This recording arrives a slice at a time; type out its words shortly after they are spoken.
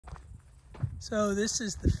So this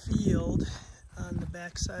is the field on the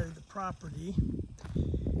back side of the property,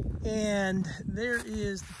 and there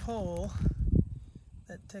is the pole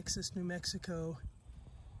that Texas New Mexico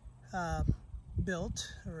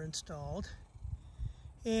built or installed.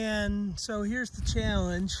 And so here's the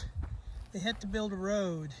challenge. They had to build a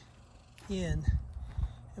road in,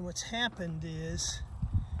 and what's happened is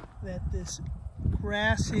that this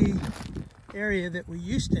grassy area that we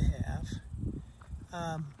used to have,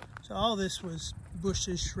 so all this was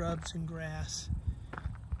bushes, shrubs, and grass,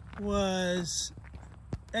 was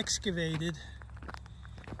excavated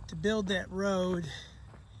to build that road,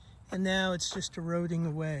 and now it's just eroding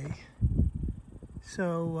away.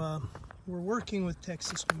 So we're working with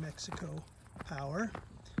Texas New Mexico Power,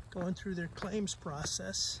 going through their claims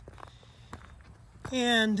process,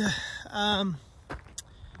 and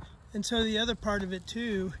so the other part of it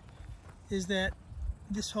too is that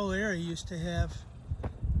this whole area used to have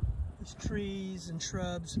these trees and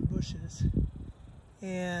shrubs and bushes,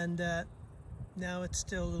 and now it's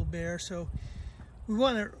still a little bare, so we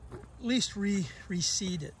want to at least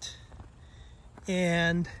reseed it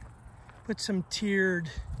and put some tiered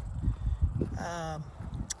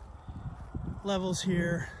levels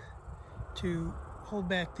here to hold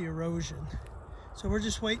back the erosion. So we're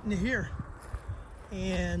just waiting to hear,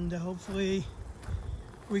 and hopefully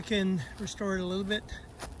we can restore it a little bit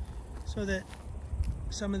so that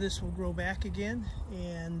some of this will grow back again,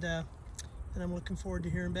 and I'm looking forward to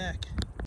hearing back.